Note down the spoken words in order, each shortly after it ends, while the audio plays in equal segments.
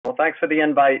thanks for the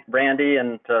invite, Randy,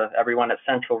 and to everyone at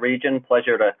Central Region.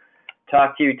 Pleasure to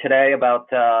talk to you today about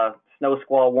snow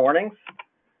squall warnings.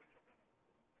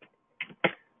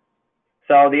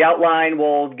 So the outline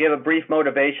will give a brief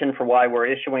motivation for why we're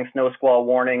issuing snow squall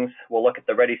warnings. We'll look at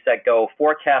the ready, set, go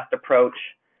forecast approach.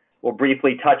 We'll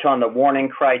briefly touch on the warning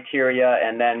criteria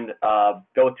and then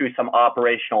go through some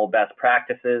operational best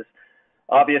practices.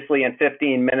 Obviously, in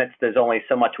 15 minutes, there's only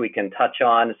so much we can touch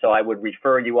on, so I would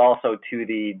refer you also to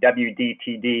the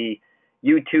WDTD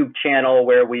YouTube channel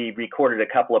where we recorded a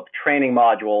couple of training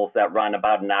modules that run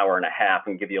about an hour and a half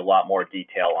and give you a lot more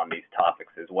detail on these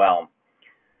topics as well.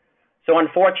 So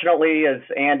unfortunately, as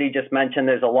Andy just mentioned,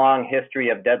 there's a long history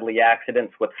of deadly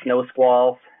accidents with snow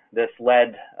squalls. This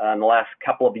led in the last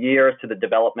couple of years to the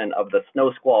development of the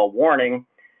snow squall warning,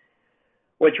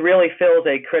 which really fills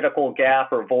a critical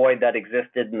gap or void that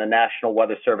existed in the National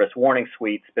Weather Service warning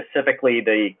suite, specifically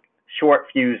the short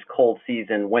fuse cold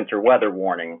season winter weather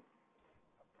warning.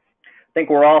 I think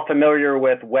we're all familiar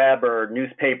with web or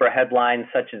newspaper headlines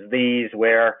such as these,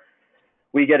 where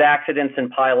we get accidents and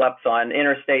pileups on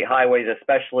interstate highways,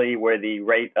 especially where the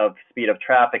rate of speed of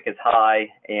traffic is high.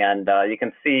 And you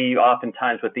can see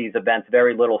oftentimes with these events,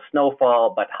 very little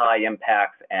snowfall, but high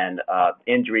impacts and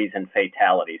injuries and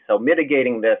fatalities. So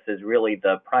mitigating this is really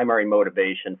the primary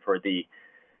motivation for the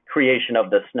creation of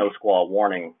the snow squall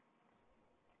warning.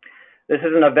 This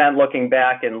is an event looking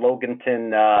back in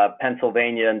Loganton,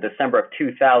 Pennsylvania in December of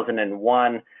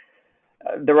 2001.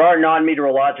 There are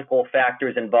non-meteorological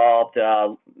factors involved.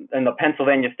 In the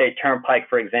Pennsylvania State Turnpike,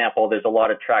 for example, there's a lot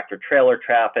of tractor-trailer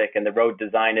traffic, and the road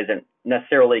design isn't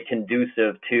necessarily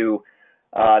conducive to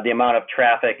the amount of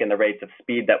traffic and the rates of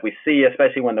speed that we see,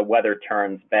 especially when the weather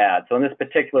turns bad. So in this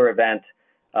particular event,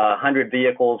 100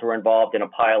 vehicles were involved in a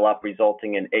pileup,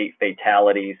 resulting in 8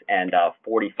 fatalities and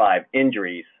 45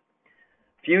 injuries.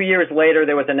 A few years later,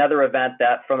 there was another event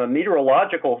that, from a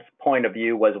meteorological point of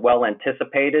view, was well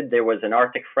anticipated. There was an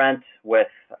Arctic front with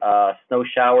snow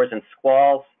showers and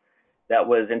squalls that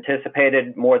was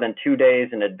anticipated more than 2 days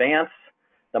in advance.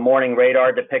 The morning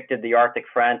radar depicted the Arctic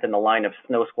front and the line of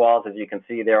snow squalls, as you can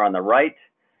see there on the right.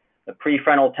 The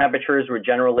prefrontal temperatures were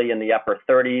generally in the upper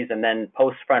 30s, and then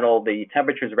post-frontal, the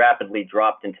temperatures rapidly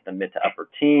dropped into the mid to upper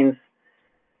teens.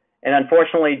 And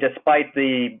unfortunately, despite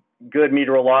the good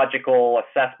meteorological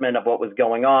assessment of what was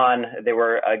going on, there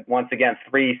were once again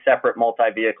 3 separate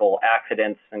multi-vehicle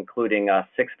accidents, including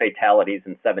 6 fatalities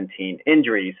and 17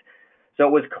 injuries. So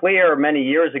it was clear many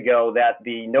years ago that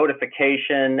the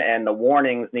notification and the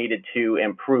warnings needed to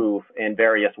improve in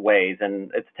various ways,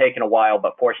 and it's taken a while,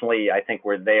 but fortunately I think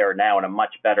we're there now in a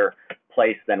much better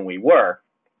place than we were.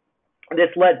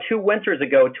 This led 2 winters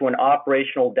ago to an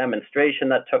operational demonstration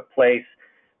that took place.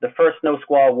 The first snow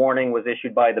squall warning was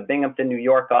issued by the Binghamton, New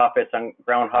York office on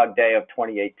Groundhog Day of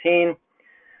 2018.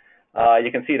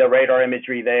 You can see the radar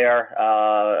imagery there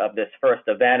of this first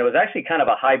event. It was actually kind of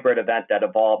a hybrid event that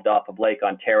evolved off of Lake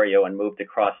Ontario and moved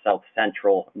across south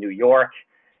central New York.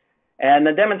 And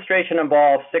the demonstration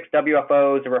involved 6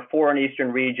 WFOs. There were 4 in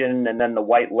Eastern Region, and then the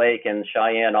White Lake and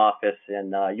Cheyenne office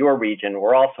in your region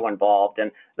were also involved.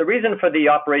 And the reason for the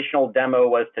operational demo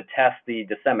was to test the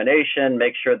dissemination,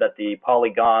 make sure that the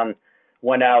polygon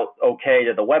went out okay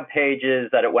to the web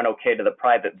pages, that it went okay to the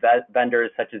private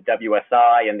vendors such as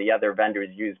WSI and the other vendors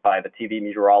used by the TV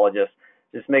meteorologists,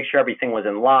 just make sure everything was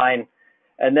in line.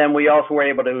 And then we also were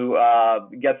able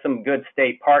to get some good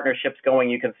state partnerships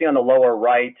going. You can see on the lower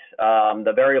right,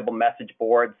 the variable message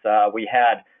boards. We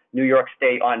had New York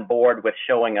State on board with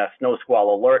showing a snow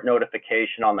squall alert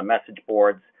notification on the message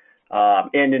boards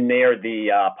in and near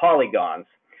the polygons.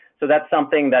 So that's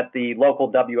something that the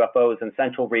local WFOs in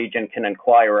Central Region can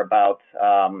inquire about.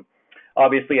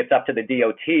 Obviously, it's up to the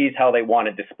DOTs how they want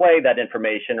to display that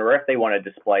information or if they want to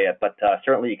display it, but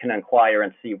certainly you can inquire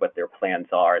and see what their plans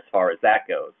are as far as that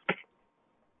goes.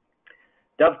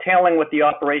 Dovetailing with the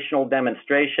operational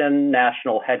demonstration,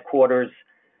 National Headquarters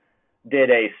did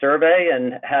a survey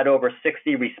and had over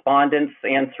 60 respondents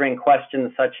answering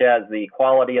questions such as the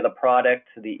quality of the product,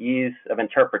 the ease of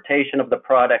interpretation of the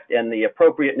product, and the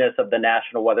appropriateness of the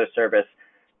National Weather Service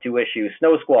to issue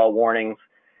snow squall warnings.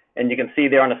 And you can see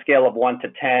there on a scale of 1 to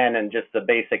 10, and just the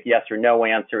basic yes or no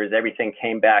answers, everything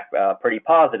came back pretty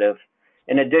positive.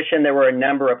 In addition, there were a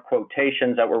number of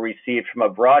quotations that were received from a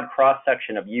broad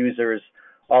cross-section of users,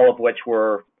 all of which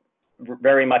were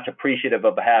very much appreciative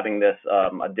of having this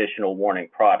additional warning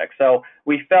product. So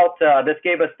we felt this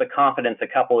gave us the confidence a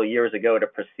couple of years ago to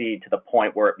proceed to the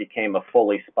point where it became a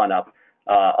fully spun up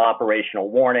operational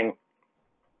warning.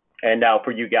 And now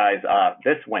for you guys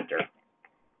this winter.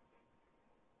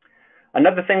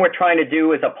 Another thing we're trying to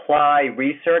do is apply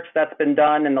research that's been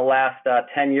done in the last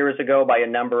 10 years ago by a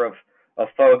number of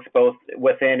folks, both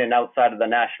within and outside of the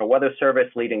National Weather Service,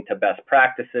 leading to best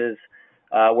practices.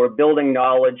 We're building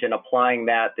knowledge and applying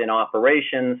that in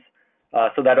operations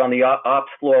so that on the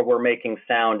ops floor, we're making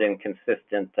sound and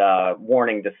consistent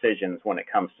warning decisions when it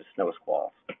comes to snow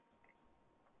squalls.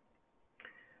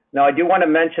 Now, I do want to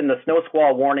mention the snow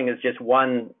squall warning is just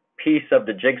one piece of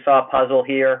the jigsaw puzzle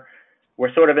here.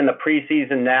 We're sort of in the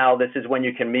preseason now. This is when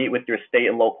you can meet with your state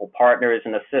and local partners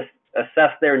and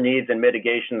assess their needs and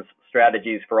mitigation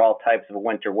strategies for all types of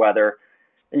winter weather.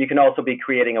 And you can also be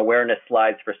creating awareness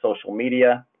slides for social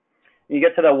media. You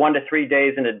get to the 1 to 3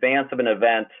 days in advance of an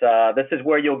event. This is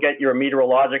where you'll get your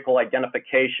meteorological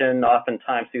identification,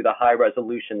 oftentimes through the high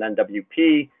resolution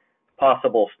NWP,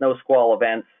 possible snow squall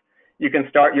events. You can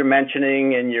start your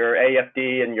mentioning in your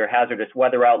AFD and your hazardous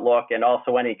weather outlook, and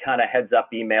also any kind of heads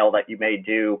up email that you may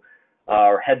do,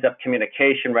 or heads up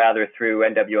communication rather, through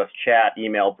NWS chat,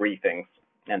 email briefings,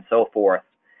 and so forth.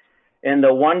 In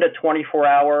the 1 to 24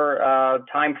 hour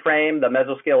time frame, the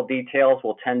mesoscale details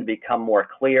will tend to become more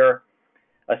clear,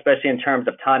 especially in terms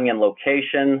of timing and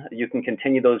location. You can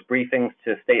continue those briefings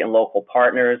to state and local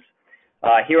partners.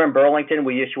 Here in Burlington,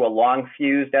 we issue a long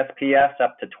fused SPS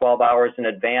up to 12 hours in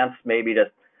advance, maybe to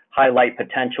highlight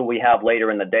potential we have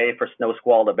later in the day for snow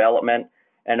squall development,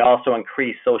 and also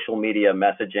increase social media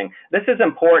messaging. This is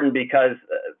important because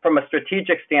from a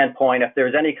strategic standpoint, if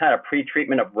there's any kind of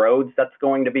pre-treatment of roads that's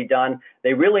going to be done,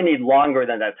 they really need longer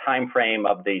than that time frame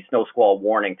of the snow squall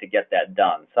warning to get that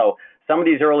done. So some of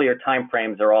these earlier time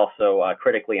frames are also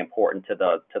critically important to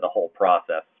the whole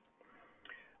process,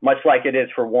 much like it is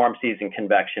for warm season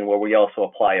convection, where we also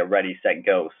apply a ready, set,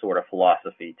 go sort of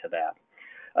philosophy to that.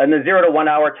 In the 0 to 1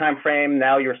 hour time frame,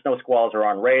 now your snow squalls are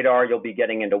on radar. You'll be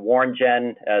getting into warn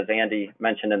gen, as Andy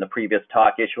mentioned in the previous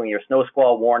talk, issuing your snow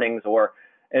squall warnings, or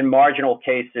in marginal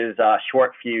cases,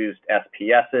 short fused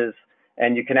SPSs.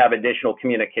 And you can have additional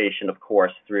communication, of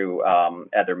course, through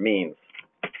other means.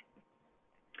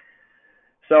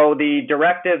 So the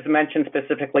directives mention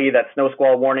specifically that snow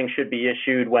squall warning should be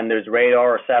issued when there's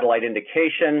radar or satellite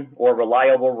indication or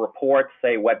reliable reports,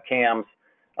 say webcams,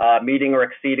 meeting or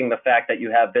exceeding the fact that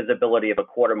you have visibility of a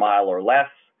quarter mile or less.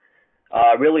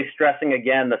 Really stressing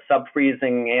again the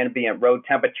sub-freezing ambient road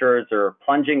temperatures or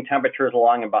plunging temperatures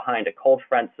along and behind a cold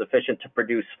front sufficient to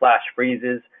produce flash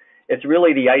freezes. It's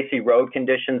really the icy road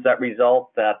conditions that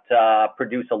result that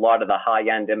produce a lot of the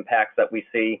high-end impacts that we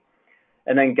see.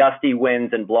 And then gusty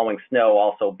winds and blowing snow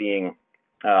also being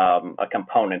a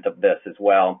component of this as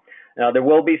well. Now, there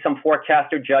will be some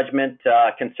forecaster judgment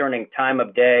concerning time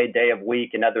of day, day of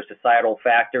week, and other societal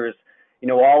factors. You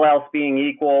know, all else being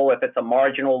equal, if it's a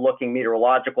marginal looking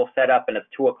meteorological setup and it's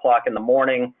 2 o'clock in the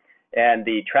morning and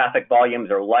the traffic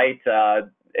volumes are light,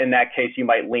 in that case, you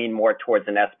might lean more towards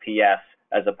an SPS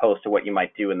as opposed to what you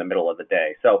might do in the middle of the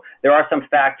day. So there are some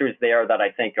factors there that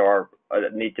I think are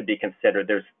need to be considered.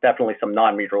 There's definitely some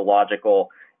non-meteorological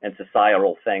and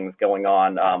societal things going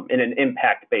on in an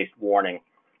impact-based warning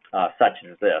such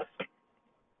as this.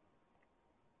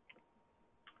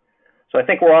 So I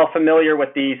think we're all familiar with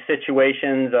these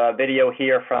situations. Video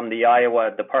here from the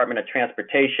Iowa Department of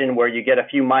Transportation, where you get a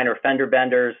few minor fender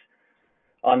benders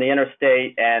on the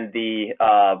interstate and the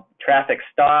traffic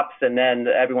stops, and then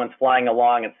everyone's flying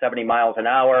along at 70 miles an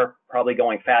hour, probably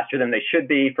going faster than they should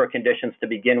be for conditions to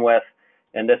begin with.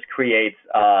 And this creates,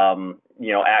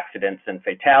 accidents and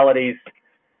fatalities.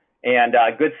 And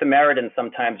Good Samaritans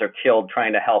sometimes are killed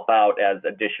trying to help out as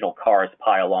additional cars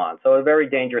pile on. So a very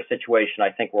dangerous situation. I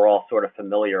think we're all sort of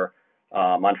familiar,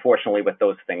 unfortunately, with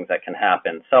those things that can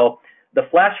happen. So the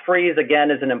flash freeze, again,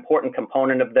 is an important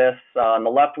component of this. On the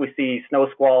left, we see snow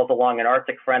squalls along an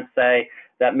Arctic front, say,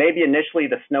 that maybe initially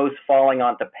the snow's falling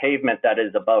onto pavement that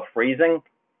is above freezing.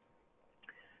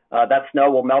 That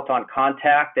snow will melt on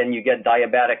contact, and you get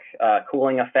diabatic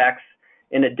cooling effects,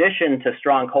 in addition to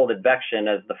strong cold advection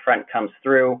as the front comes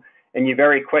through. And you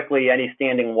very quickly, any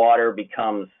standing water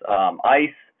becomes ice.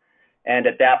 And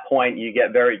at that point, you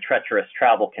get very treacherous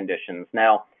travel conditions.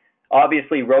 Now,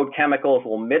 obviously, road chemicals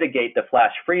will mitigate the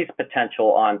flash freeze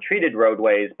potential on treated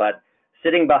roadways, but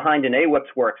sitting behind an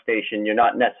AWIPS workstation, you're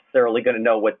not necessarily going to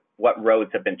know what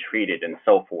roads have been treated and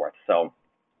so forth. So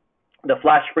the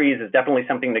flash freeze is definitely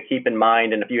something to keep in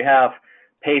mind. And if you have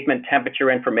pavement temperature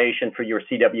information for your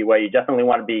CWA, you definitely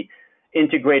want to be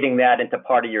integrating that into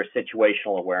part of your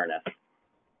situational awareness.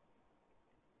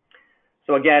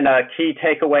 So again, a key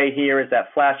takeaway here is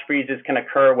that flash freezes can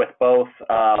occur with both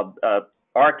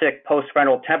Arctic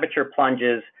post-frontal temperature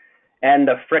plunges and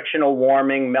the frictional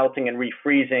warming, melting, and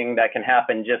refreezing that can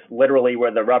happen just literally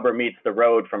where the rubber meets the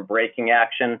road from braking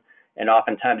action, and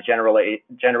oftentimes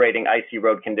generating icy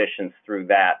road conditions through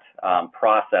that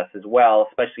process as well,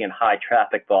 especially in high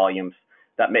traffic volumes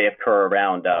that may occur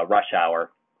around rush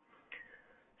hour.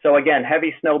 So again,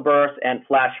 heavy snow bursts and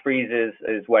flash freezes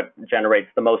is what generates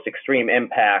the most extreme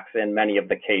impacts in many of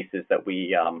the cases that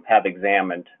we have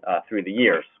examined through the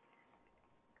years.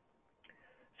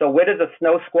 So what is a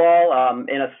snow squall?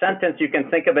 In a sentence, you can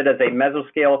think of it as a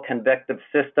mesoscale convective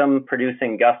system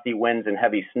producing gusty winds and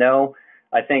heavy snow.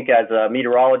 I think as a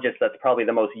meteorologist, that's probably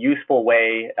the most useful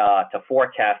way to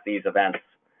forecast these events.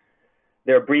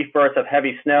 They're brief bursts of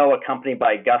heavy snow accompanied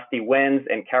by gusty winds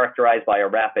and characterized by a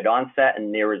rapid onset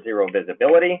and near zero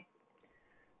visibility.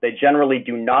 They generally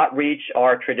do not reach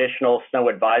our traditional snow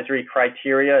advisory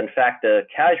criteria. In fact, the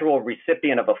casual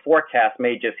recipient of a forecast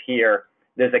may just hear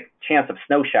there's a chance of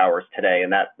snow showers today,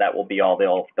 and that will be all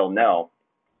they'll know.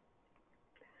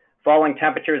 Falling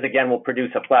temperatures, again, will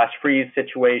produce a flash freeze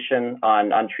situation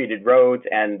on untreated roads,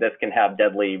 and this can have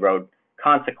deadly road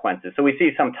consequences. So we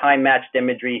see some time-matched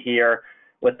imagery here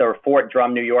with the Fort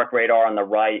Drum, New York radar on the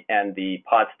right and the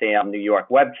Potsdam, New York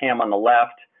webcam on the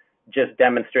left, just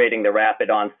demonstrating the rapid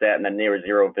onset and the near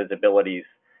zero visibilities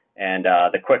and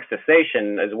the quick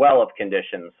cessation as well of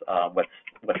conditions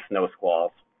with snow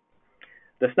squalls.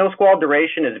 The snow squall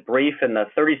duration is brief. In the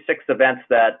 36 events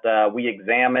that we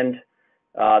examined,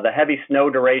 the heavy snow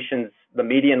durations, the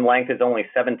median length is only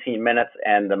 17 minutes,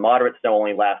 and the moderate snow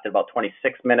only lasted about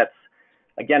 26 minutes.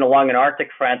 Again, along an Arctic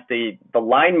front, the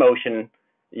line motion,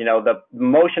 the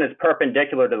motion is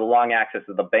perpendicular to the long axis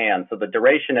of the band, so the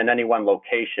duration in any one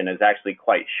location is actually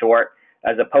quite short,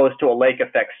 as opposed to a lake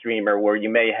effect streamer where you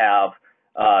may have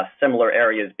similar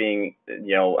areas being,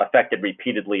 affected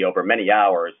repeatedly over many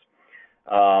hours.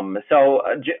 So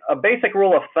a basic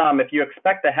rule of thumb, if you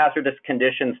expect the hazardous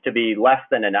conditions to be less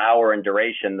than an hour in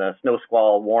duration, the snow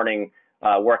squall warning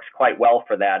works quite well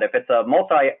for that. If it's a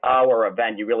multi-hour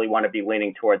event, you really want to be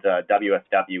leaning towards a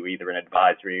WFW, either an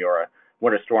advisory or a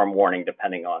winter storm warning,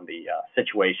 depending on the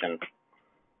situation.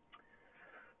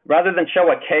 Rather than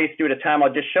show a case due to time,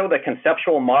 I'll just show the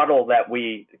conceptual model that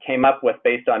we came up with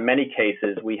based on many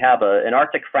cases. We have an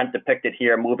Arctic front depicted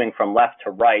here moving from left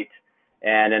to right,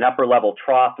 and an upper level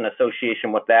trough in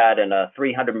association with that, and a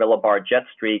 300 millibar jet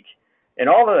streak. In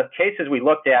all the cases we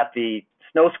looked at, the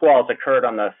snow squalls occurred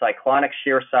on the cyclonic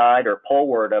shear side or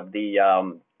poleward of the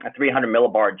 300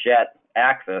 millibar jet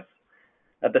axis.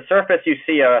 At the surface, you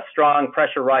see a strong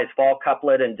pressure rise fall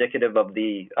couplet indicative of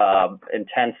the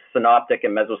intense synoptic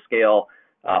and mesoscale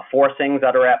forcings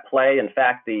that are at play. In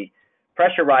fact, the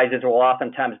pressure rises will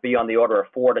oftentimes be on the order of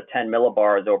 4 to 10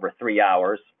 millibars over 3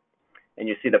 hours. And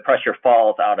you see the pressure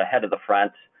falls out ahead of the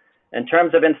front. In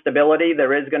terms of instability,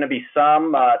 there is going to be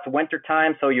some. It's winter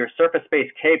time, so your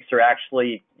surface-based capes are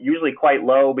actually usually quite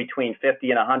low, between 50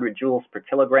 and 100 joules per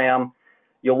kilogram.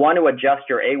 You'll want to adjust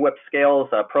your AWIP scales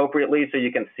appropriately so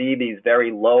you can see these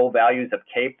very low values of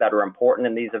cape that are important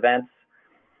in these events.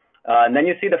 And then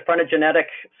you see the frontogenetic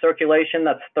circulation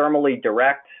that's thermally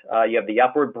direct. You have the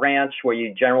upward branch where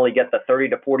you generally get the 30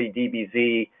 to 40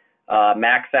 dBz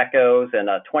max echoes, and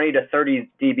 20 to 30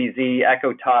 dBz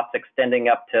echo tops extending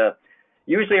up to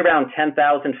usually around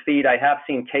 10,000 feet. I have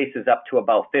seen cases up to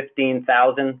about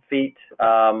 15,000 feet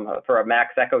for a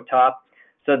max echo top.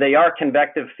 So they are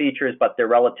convective features, but they're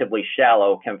relatively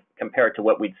shallow compared to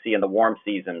what we'd see in the warm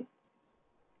season.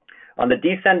 On the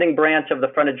descending branch of the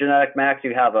frontogenetic max,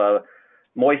 you have a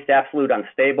moist absolute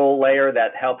unstable layer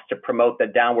that helps to promote the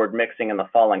downward mixing in the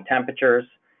falling temperatures.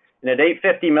 And at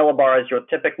 850 millibars, you'll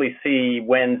typically see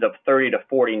winds of 30 to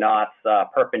 40 knots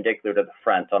perpendicular to the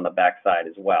front on the backside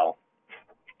as well.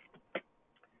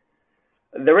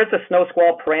 There is a snow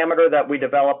squall parameter that we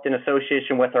developed in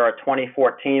association with our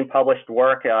 2014 published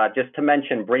work. Just to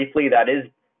mention briefly, that is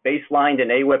baselined in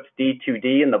AWIP's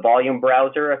D2D in the volume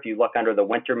browser. If you look under the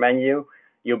winter menu,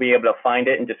 you'll be able to find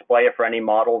it and display it for any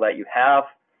model that you have.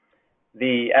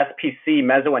 The SPC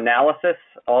mesoanalysis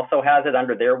also has it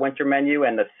under their winter menu,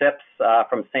 and the SIPS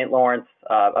from St. Louis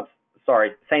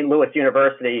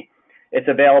University, it's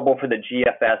available for the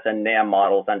GFS and NAM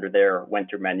models under their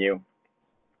winter menu.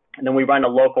 And then we run a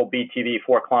local BTV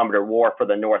 4-kilometer WAR for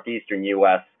the northeastern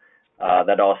U.S.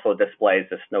 That also displays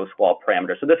the snow squall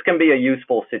parameter. So this can be a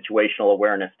useful situational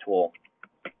awareness tool.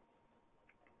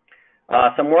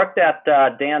 Some work that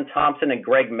Dan Thompson and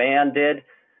Greg Mann did.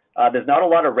 There's not a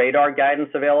lot of radar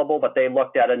guidance available, but they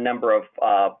looked at a number of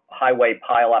highway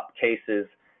pileup cases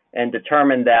and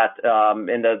determined that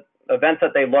in the events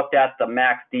that they looked at, the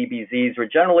max DBZs were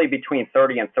generally between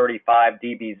 30 and 35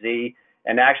 DBZ.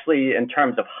 and actually in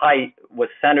terms of height was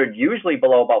centered usually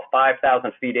below about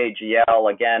 5,000 feet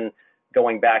AGL, again,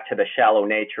 going back to the shallow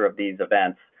nature of these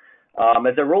events.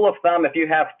 As a rule of thumb, if you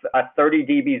have a 30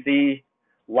 dBz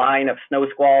line of snow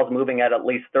squalls moving at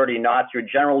least 30 knots, you're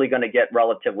generally going to get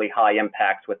relatively high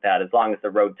impacts with that, as long as the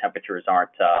road temperatures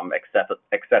aren't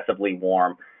excessively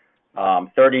warm.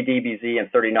 30 dBz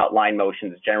and 30 knot line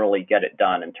motions generally get it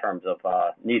done in terms of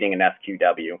needing an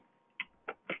SQW.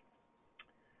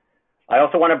 I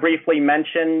also want to briefly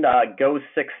mention GOES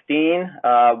 16.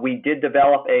 We did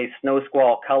develop a snow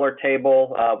squall color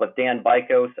table with Dan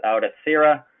Banacos out at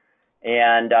CIRA.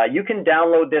 And you can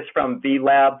download this from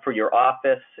VLab for your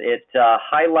office. It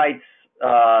highlights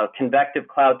convective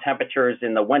cloud temperatures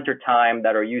in the wintertime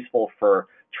that are useful for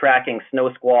tracking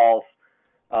snow squalls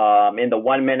in the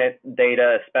 1 minute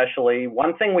data especially.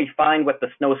 One thing we find with the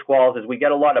snow squalls is we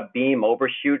get a lot of beam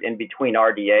overshoot in between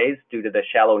RDAs due to the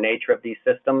shallow nature of these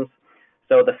systems.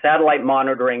 So the satellite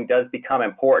monitoring does become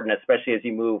important, especially as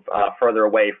you move further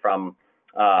away from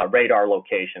radar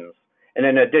locations. And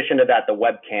in addition to that, the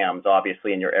webcams,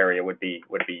 obviously, in your area would be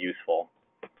useful.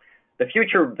 The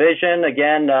future vision,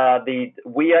 again, the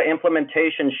WIA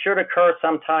implementation should occur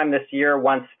sometime this year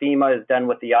once FEMA is done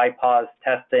with the IPAWS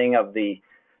testing of the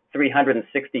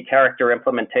 360 character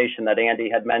implementation that Andy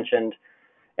had mentioned.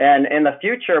 And in the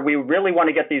future, we really want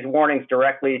to get these warnings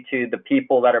directly to the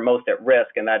people that are most at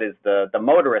risk, and that is the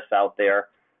motorists out there.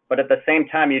 But at the same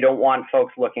time, you don't want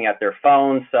folks looking at their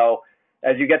phones. So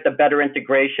as you get the better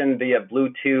integration via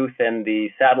Bluetooth and the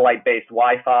satellite-based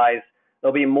Wi-Fi's,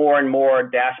 there'll be more and more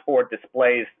dashboard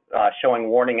displays showing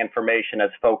warning information as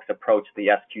folks approach the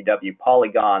SQW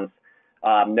polygons,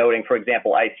 noting, for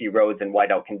example, icy roads and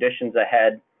whiteout conditions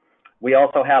ahead. We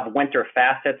also have winter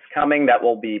facets coming that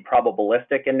will be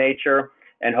probabilistic in nature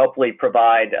and hopefully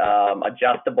provide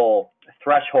adjustable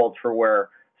thresholds for where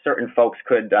certain folks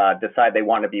could decide they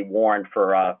want to be warned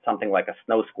for something like a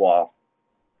snow squall.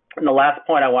 And the last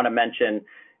point I want to mention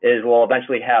is we'll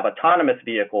eventually have autonomous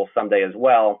vehicles someday as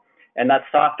well. And that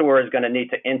software is going to need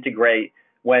to integrate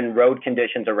when road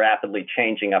conditions are rapidly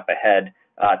changing up ahead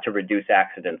to reduce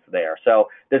accidents there. So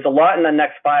there's a lot in the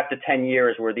next 5 to 10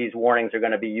 years where these warnings are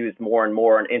going to be used more and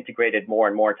more and integrated more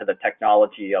and more into the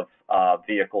technology of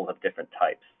vehicles of different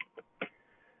types.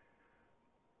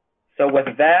 So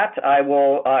with that, I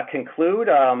will conclude.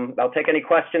 I'll take any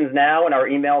questions now, and our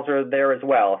emails are there as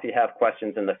well if you have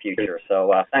questions in the future.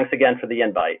 So thanks again for the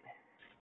invite.